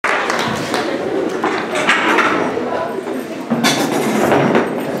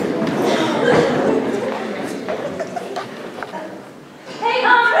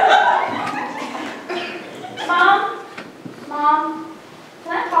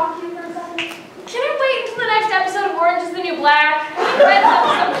you black. Red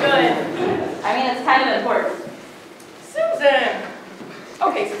looks so good. I mean, it's kind of important. Susan!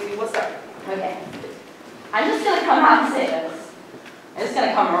 Okay, sweetie, what's up? Okay. I'm just gonna come out and say this. I'm just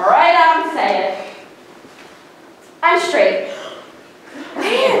gonna come right out and say it. I'm straight.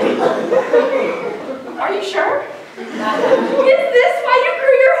 Are you sure? Is this why you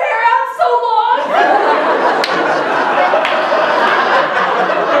grew your hair out so long?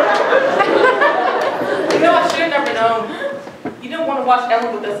 You know, I should have never known. You didn't want to watch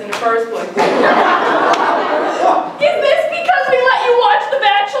Ellen with us in the first place. Is this because we let you watch The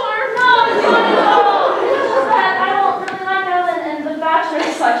Bachelor? No, it's not at all. It's just that I don't really like Ellen, and The Bachelor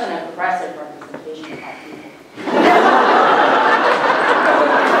is such an impressive representation of my people.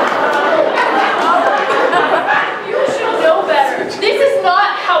 You should know better. This is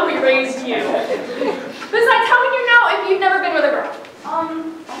not how we raised you. Besides, how can you know if you've never been with a girl? I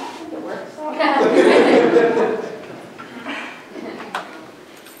don't think it works.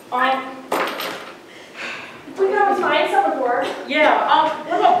 We could always find someone for her. Yeah,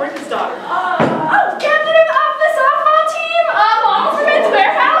 what about Britney's daughter? Oh, captain of the softball team? Mom from Men's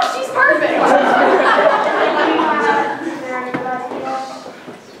Warehouse? She's perfect.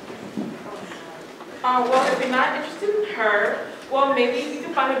 Well, if you're not interested in her, well, maybe you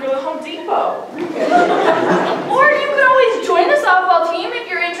can find a girl at Home Depot. Or you could always join the softball team if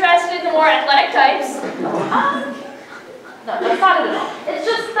you're interested in the more athletic types. No, that's not it at all. It's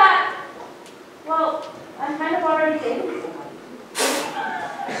just that, well, I'm kind of already dating someone.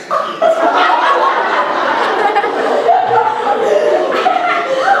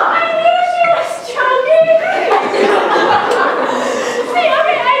 I knew she was joking. See,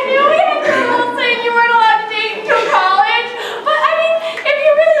 okay, I knew we had the rules saying you weren't allowed to date until college, but I mean, if you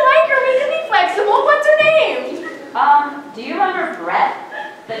really like her, we can be flexible. What's her name? Do you remember Brett,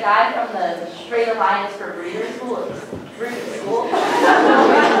 the guy from the Straight Alliance for Breeder School?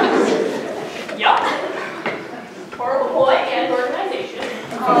 Yup. Horrible boy and organization.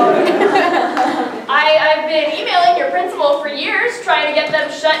 I've been emailing your principal for years, trying to get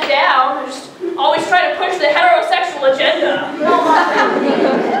them shut down. Just always trying to push the heterosexual agenda.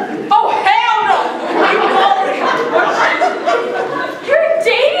 Oh, hell no! You're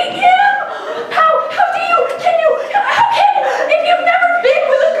dating him? How can you, if you've never been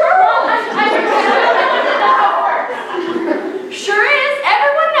with a girl? Sure is.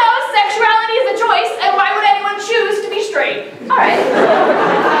 Everyone knows sexuality is a choice, and why would anyone choose to be straight? All right.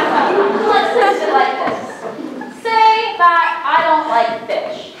 Let's fix it like this. Say that I don't like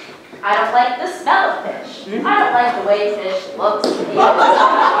fish. I don't like the smell of fish. I don't like the way fish looks. I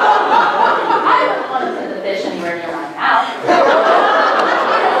wouldn't want to put the fish anywhere near my mouth. Because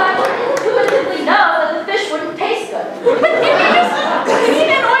I would intuitively know that the fish wouldn't taste good. But if you just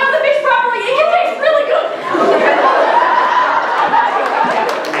clean and oil the fish properly, it can taste really good.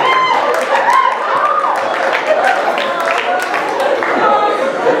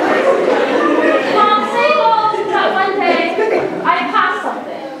 Mom, say, well, that one day I passed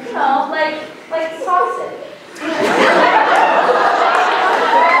something. You know, like sausage. And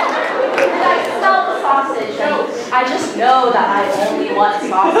I smell the sausage, and I just know that I only want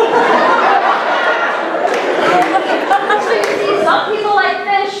sausage. So you see, some people like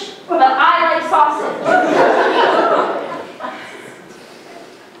fish, but I like sausage.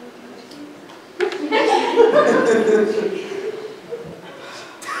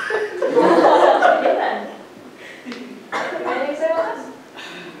 Anything to say about this?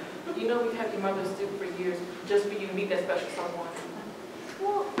 You know we've had your mother stoop for years just for you to meet that special someone.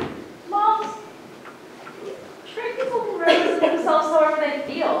 Well, moms, straight people can represent themselves however they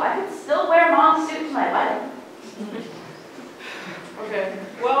feel. I could still wear mom's suit to my wedding. Okay,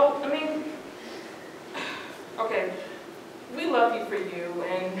 well, I mean, okay, we love you for you,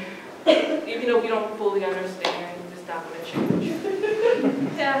 and even though we don't fully understand, it's not going to change.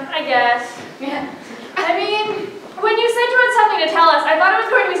 Yeah, I guess. Yeah. I mean, when you said you had something to tell us, I thought it was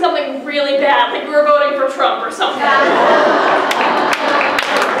going to be something really bad, like we were voting for Trump or something.